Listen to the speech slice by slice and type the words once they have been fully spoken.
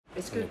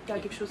Est-ce que tu as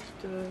quelque chose qui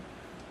te...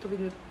 Tu as envie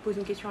de me poser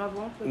une question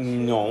avant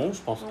Non,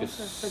 je pense que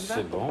ça te va?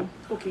 c'est bon.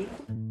 Ok.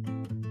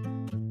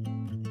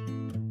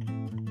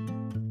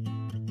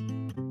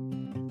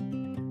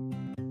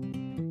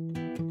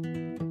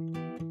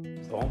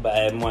 Bon,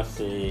 moi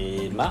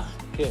c'est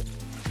Marc.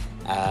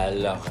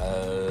 Alors,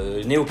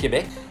 né au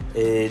Québec.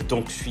 Et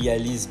donc je suis à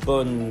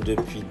Lisbonne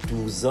depuis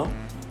 12 ans.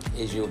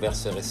 Et j'ai ouvert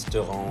ce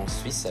restaurant en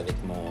Suisse avec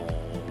mon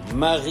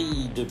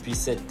mari depuis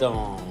 7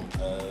 ans,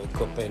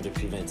 copain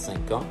depuis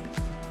 25 ans,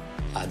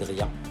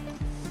 Adrien.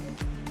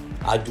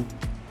 Adou.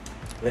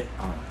 Oui,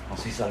 en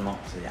suisse allemand,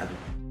 c'est Adou.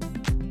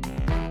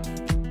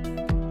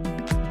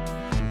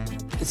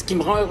 Ce qui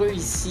me rend heureux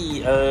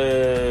ici,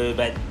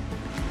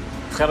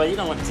 travailler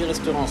dans un petit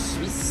restaurant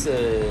suisse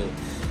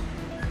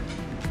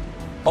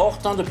hors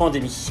temps de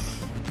pandémie.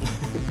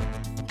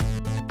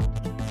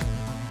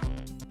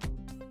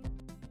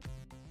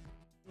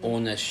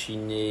 On a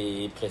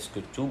chiné presque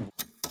tout.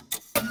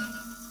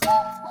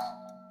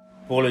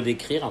 Pour le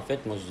décrire, en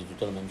fait, moi je dis tout le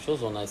temps la même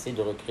chose, on a essayé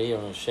de recréer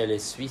un chalet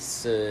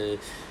suisse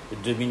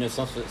de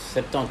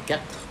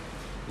 1974.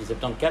 Je dis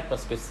 74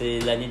 parce que c'est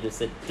l'année de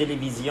cette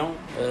télévision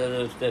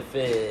tout à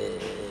fait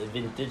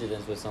vintage des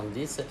années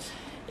 70.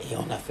 Et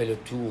on a fait le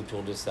tout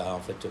autour de ça, en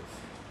fait.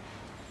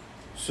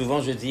 Souvent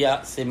je dis,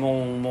 c'est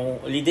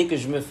l'idée que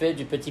je me fais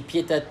du petit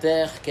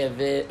pied-à-terre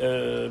qu'avait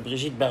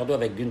Brigitte Bardot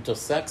avec Günther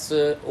Sachs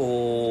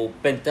au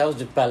penthouse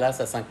du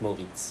Palace à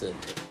Saint-Moritz.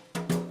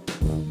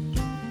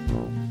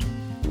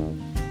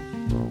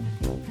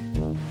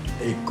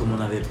 Et comme on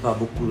n'avait pas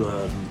beaucoup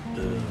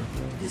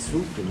des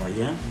sous, de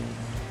moyens,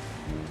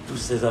 toutes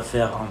ces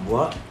affaires en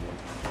bois,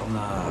 on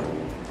a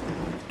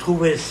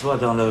trouvé soit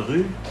dans la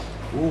rue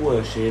ou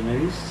chez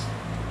Emmaüs,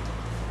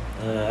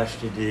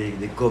 acheté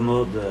des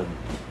commodes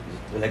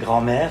de la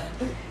grand-mère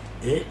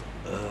et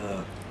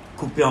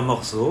coupé en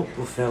morceaux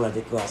pour faire la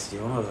décoration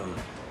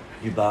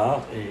du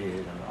bar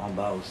et en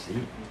bas aussi.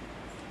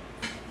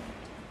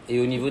 Et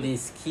au niveau des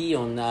skis,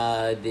 on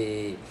a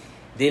des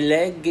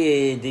legs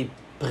et des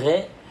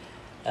prêts.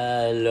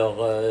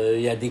 Alors,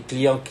 il y a des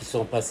clients qui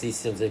sont passés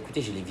ici en disant,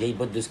 écoutez, j'ai les vieilles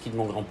bottes de ski de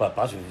mon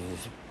grand-papa,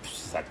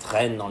 ça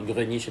traîne dans le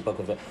grenier, je sais pas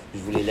quoi faire, je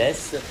vous les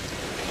laisse.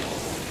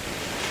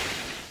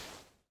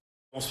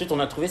 Ensuite, on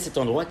a trouvé cet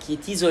endroit qui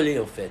est isolé,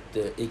 en fait,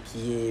 et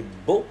qui est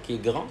beau, qui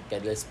est grand, qui a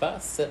de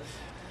l'espace.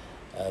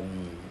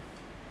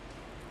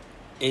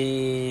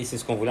 Et c'est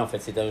ce qu'on voulait, en fait.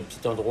 C'est un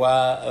petit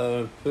endroit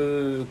un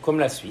peu comme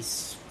la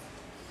Suisse.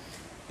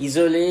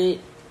 Isolé,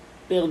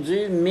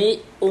 perdu, mais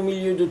au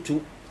milieu de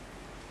tout.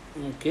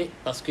 Ok,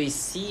 parce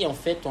qu'ici, en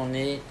fait, on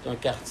est un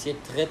quartier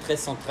très, très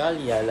central.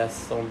 Il y a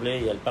l'Assemblée,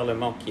 il y a le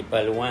Parlement qui est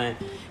pas loin.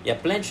 Il y a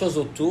plein de choses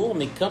autour,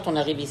 mais quand on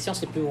arrive ici, on ne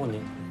sait plus où on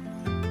est.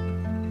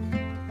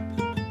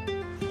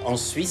 En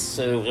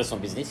Suisse, ouvrir son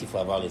business, il faut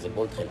avoir les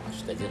épaules très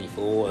larges. C'est-à-dire il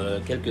faut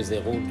quelques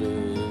zéros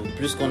de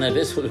plus qu'on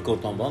avait sur le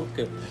compte en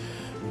banque.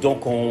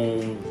 Donc on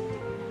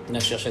a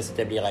cherché à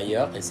s'établir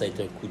ailleurs et ça a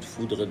été un coup de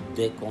foudre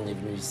dès qu'on est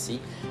venu ici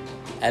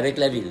avec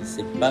la ville.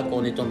 C'est pas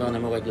qu'on est tombé en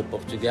amour avec le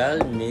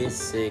Portugal, mais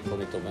c'est qu'on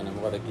est tombé en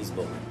amour avec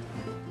Lisbonne.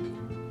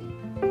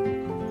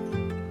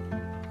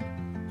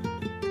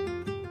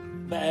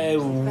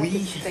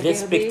 Oui,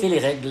 respecter les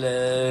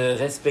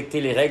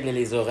règles et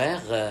les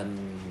horaires.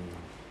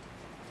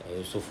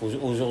 Sauf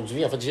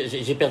aujourd'hui, en fait,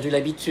 j'ai perdu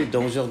l'habitude.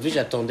 Donc aujourd'hui,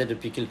 j'attendais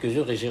depuis quelques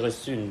jours et j'ai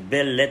reçu une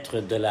belle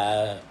lettre de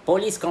la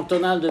police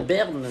cantonale de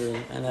Berne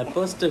à la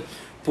poste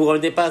pour un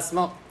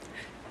dépassement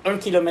 1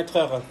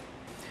 km/h.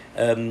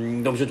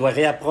 Donc je dois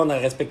réapprendre à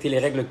respecter les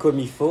règles comme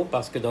il faut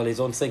parce que dans les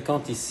zones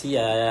 50 ici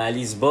à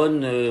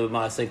Lisbonne,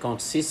 à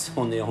 56,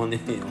 on n'est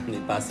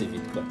pas assez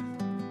vite, quoi.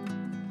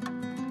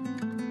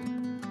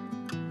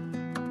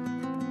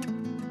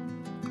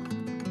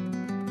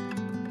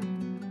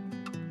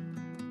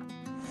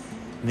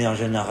 Mais en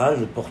général,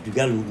 le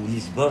Portugal ou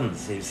Lisbonne,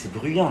 c'est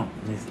bruyant,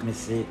 mais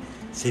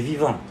c'est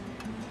vivant.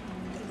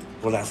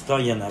 Pour l'instant,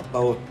 il n'y en a pas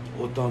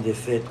autant des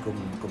fêtes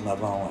comme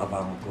avant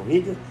le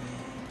Covid,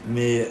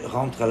 mais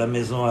rentre à la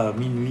maison à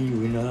minuit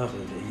ou 1h,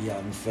 il y a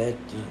une fête,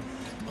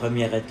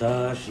 premier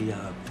étage, il y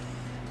a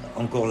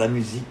encore la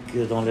musique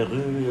dans les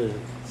rues.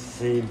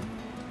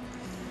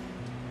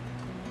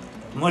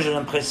 Moi, j'ai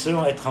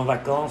l'impression d'être en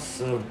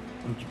vacances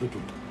un petit peu tout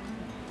le temps.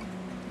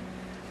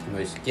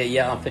 Oui, il y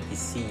a en fait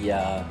ici,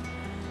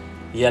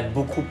 il y a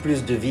beaucoup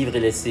plus de vivre et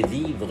laisser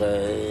vivre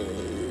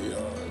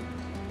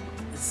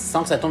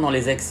sans que ça tombe dans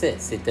les excès.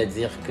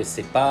 C'est-à-dire que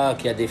c'est pas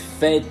qu'il y a des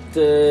fêtes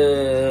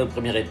au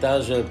premier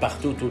étage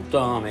partout tout le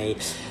temps, mais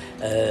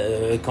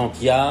quand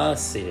il y a,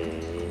 c'est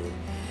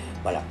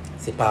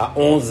pas à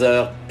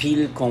 11h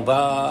pile qu'on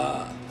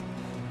va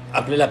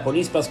appeler la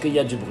police parce qu'il y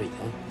a du bruit.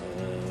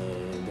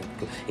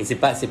 Et c'est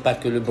pas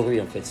que le bruit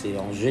en fait, c'est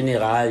en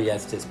général il y a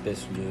cette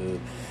espèce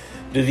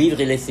de vivre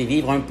et laisser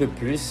vivre un peu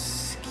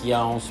plus qu'il y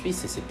a en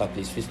Suisse, et c'est pas que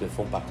les Suisses le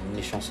font par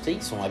méchanceté,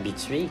 ils sont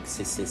habitués,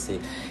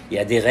 il y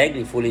a des règles,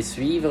 il faut les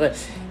suivre,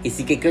 et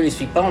si quelqu'un ne les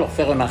suit pas, on leur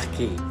fait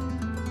remarquer.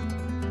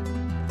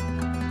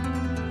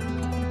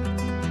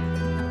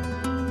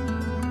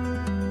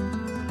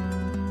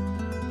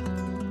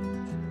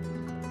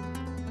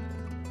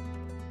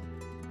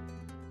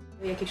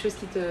 Il y a quelque chose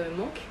qui te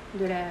manque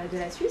de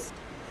la Suisse?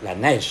 La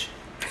neige.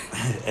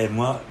 Et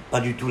moi, pas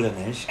du tout la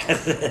neige.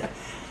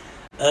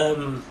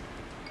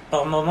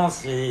 Par moments,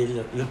 c'est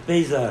le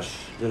paysage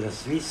de la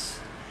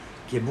Suisse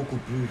qui est beaucoup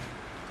plus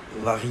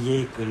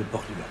varié que le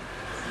Portugal.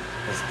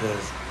 Parce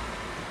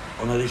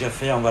qu'on a déjà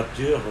fait en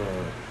voiture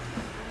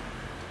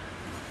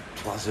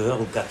 3 heures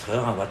ou 4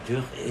 heures en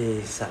voiture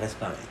et ça reste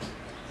pareil.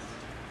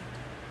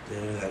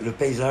 Le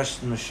paysage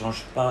ne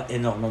change pas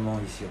énormément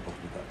ici au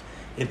Portugal.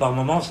 Et par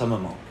moments, ça me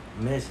manque,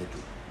 mais c'est tout.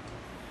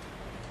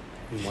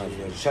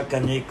 Chaque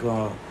année,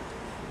 quand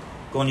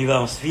on y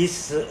va en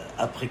Suisse,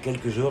 après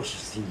quelques jours, je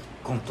suis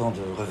content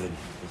de revenir.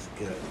 Parce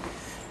que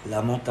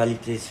la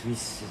mentalité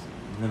suisse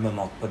ne me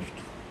manque pas du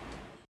tout.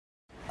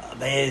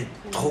 Mais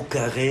trop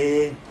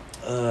carré.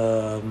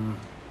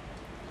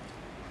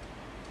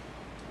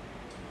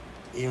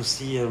 Et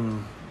aussi,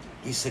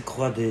 ils se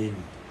croient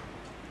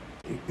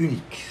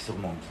uniques sur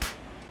le monde.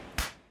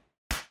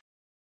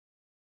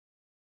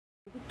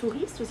 Beaucoup de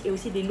touristes et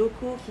aussi des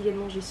locaux qui viennent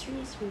manger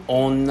suisse.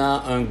 On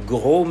a un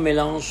gros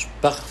mélange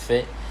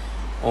parfait.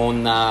 On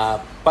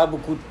n'a pas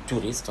beaucoup de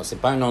touristes. C'est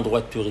pas un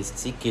endroit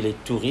touristique et les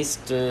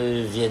touristes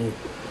viennent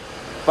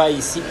pas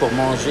ici pour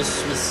manger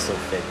suisse, en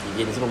fait. Ils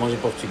viennent ici pour manger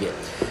portugais.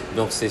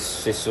 Donc, c'est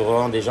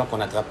souvent des gens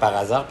qu'on attrape par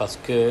hasard parce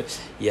qu'il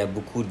y a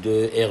beaucoup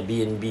de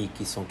Airbnb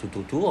qui sont tout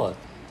autour.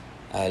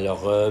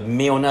 Alors,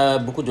 mais on a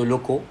beaucoup de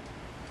locaux.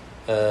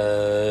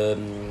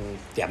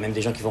 Il y a même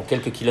des gens qui font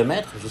quelques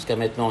kilomètres. Jusqu'à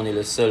maintenant, on est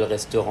le seul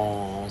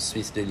restaurant en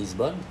Suisse de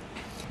Lisbonne.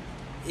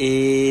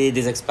 Et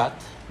des expats,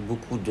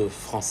 beaucoup de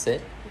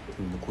Français,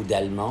 beaucoup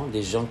d'Allemands,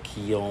 des gens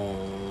qui ont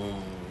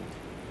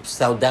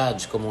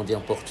saudade, comme on dit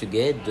en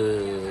portugais,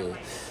 de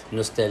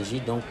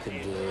nostalgie, donc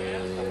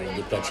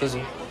des plats de chez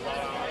eux.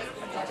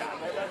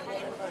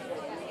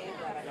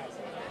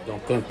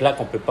 Donc un plat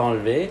qu'on ne peut pas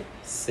enlever,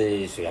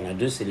 il y en a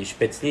deux, c'est les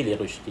spätzli et les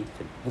rösti.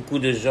 Beaucoup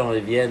de gens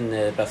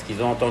viennent parce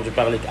qu'ils ont entendu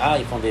parler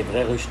qu'ils font des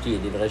vrais rösti et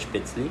des vrais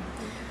spätzli.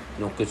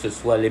 Donc que ce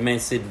soit les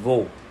mincées de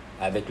veau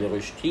avec le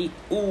rösti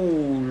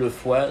ou le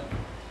foie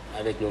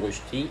avec le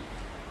rösti.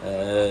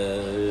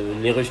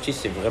 Les rösti,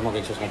 c'est vraiment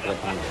quelque chose qu'on pourrait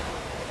prendre.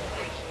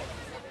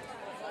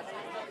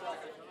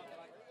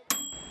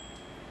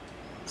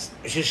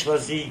 J'ai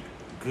choisi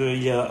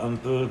qu'il y a un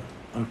peu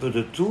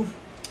de tout.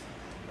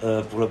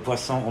 Pour le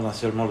poisson, on a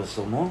seulement le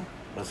saumon,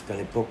 parce qu'à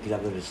l'époque, il y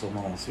avait le saumon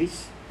en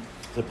Suisse.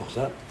 C'est pour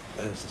ça,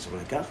 c'est sur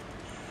la carte.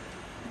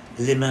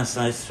 Les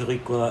mincées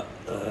suricois,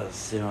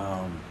 c'est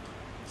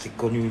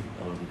connu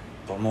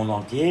dans le monde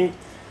entier.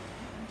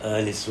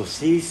 Les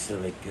saucisses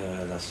avec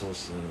la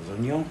sauce aux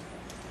oignons.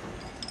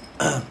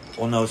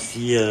 On a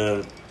aussi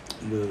le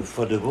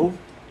foie de veau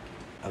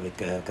avec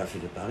café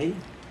de Paris.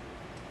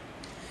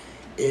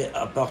 Et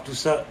à part tout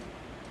ça,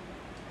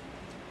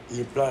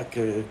 les plats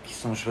qui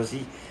sont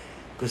choisis,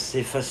 que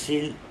c'est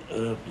facile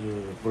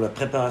pour la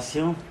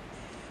préparation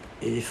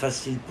et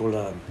facile pour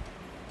la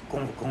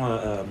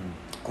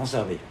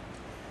conserver.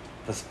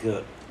 Parce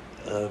que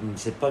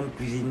c'est pas une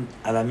cuisine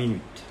à la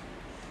minute.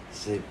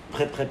 C'est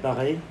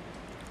pré-préparé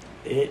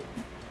et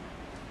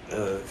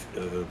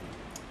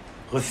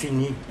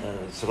refini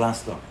sur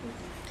l'instant.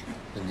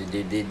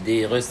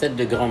 Des recettes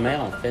de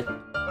grand-mère, en fait.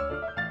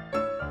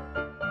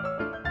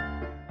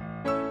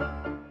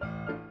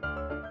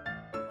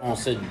 En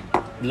se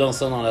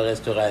lançant dans la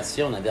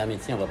restauration, on a dit, mais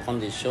tiens, on va prendre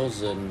des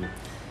choses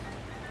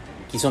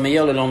qui sont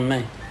meilleures le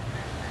lendemain.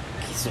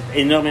 Qui sont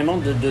énormément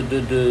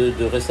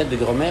de recettes de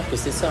grand-mère que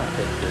c'est ça, en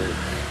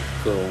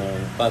fait.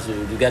 Qu'on passe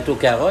du gâteau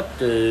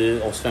carotte,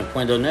 on se fait un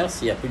point d'honneur.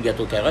 S'il n'y a plus de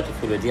gâteau carotte, il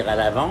faut le dire à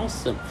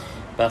l'avance.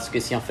 Parce que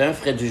si on fait un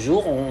frais du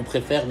jour, on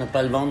préfère ne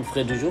pas le vendre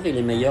frais du jour, il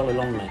est meilleur le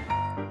lendemain.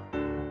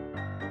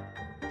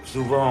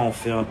 Souvent, on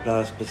fait un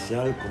plat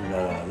spécial comme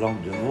la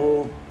langue de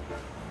veau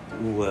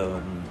ou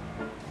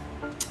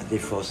des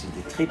fois aussi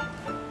des tripes.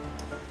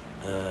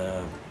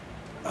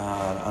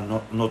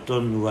 En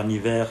automne ou en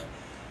hiver,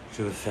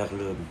 je vais faire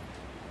le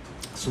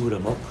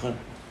souremocre.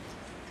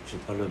 Je sais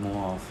pas le mot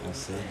en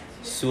français.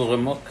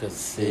 Souremocre,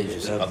 c'est, je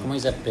sais pas comment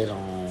ils appellent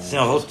en... C'est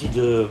un rôti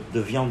de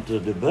viande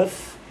de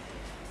bœuf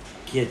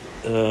qui est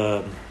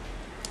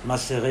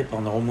macéré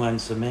pendant au moins une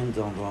semaine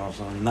dans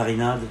une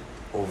marinade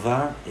au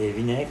vin et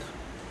vinaigre.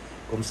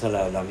 Comme ça,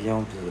 la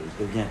viande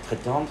devient très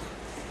tendre.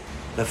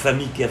 La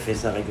famille qui a fait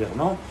ça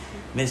régulièrement,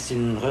 mais c'est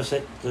une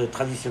recette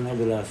traditionnelle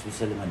de la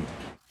Suisse alémanique.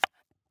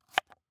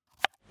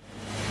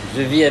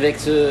 Je vis avec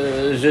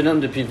ce jeune homme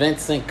depuis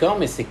 25 ans,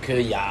 mais c'est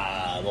qu'il y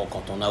a,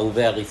 quand on a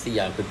ouvert ici, il y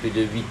a un peu plus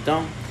de 8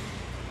 ans,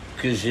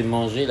 que j'ai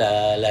mangé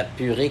la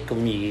purée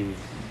comme il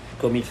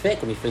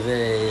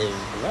faisait.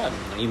 Voilà.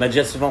 Il m'a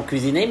déjà souvent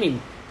cuisiné, mais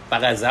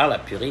par hasard, la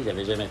purée, il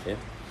n'avait jamais fait.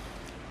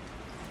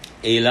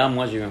 Et là,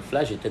 moi, j'ai eu un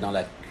flash, j'étais dans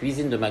la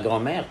cuisine de ma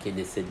grand-mère, qui est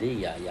décédée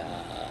il y a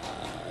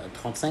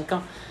 35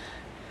 ans.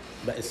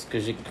 Ce que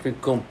j'ai cru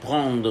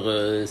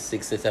comprendre, c'est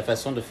que c'est sa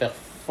façon de faire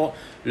fondre.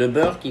 Le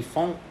beurre qu'ils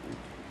font,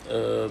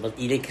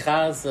 il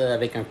écrase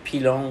avec un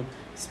pilon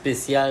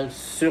spécial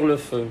sur le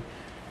feu.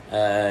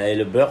 Et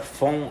le beurre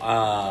fond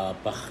à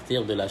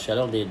partir de la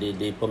chaleur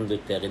des pommes de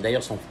terre. Et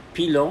d'ailleurs, son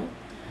pilon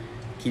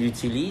qu'il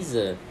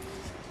utilise,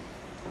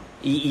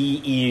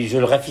 Je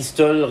le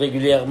rafistole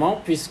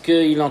régulièrement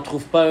puisqu'il n'en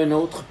trouve pas un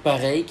autre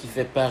pareil, qui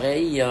fait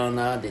pareil. Il y en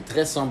a des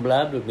très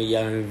semblables, mais il y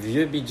a un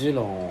vieux bidule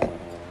en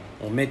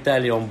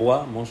métal et en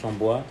bois, manche en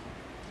bois.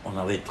 On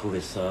avait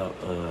trouvé ça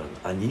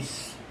à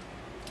Nice,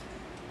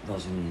 dans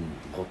une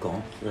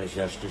brocante.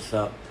 J'ai acheté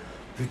ça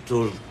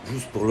plutôt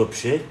juste pour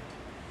l'objet,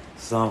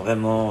 sans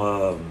vraiment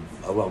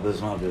avoir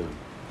besoin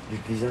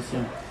d'utilisation.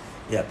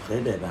 Et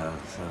après,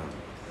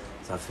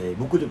 ça fait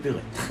beaucoup de purée.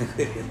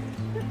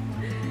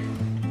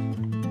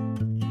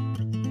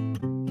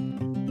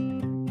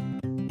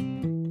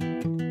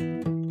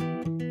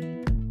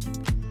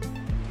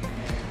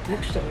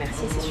 Marc, je te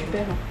remercie, c'est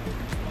super.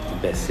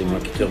 C'est moi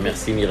qui te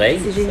remercie, Mireille.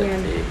 C'est génial.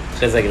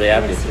 C'était très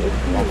agréable de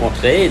te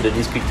rencontrer et de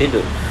discuter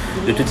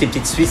de toutes ces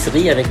petites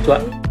Suisseries avec toi.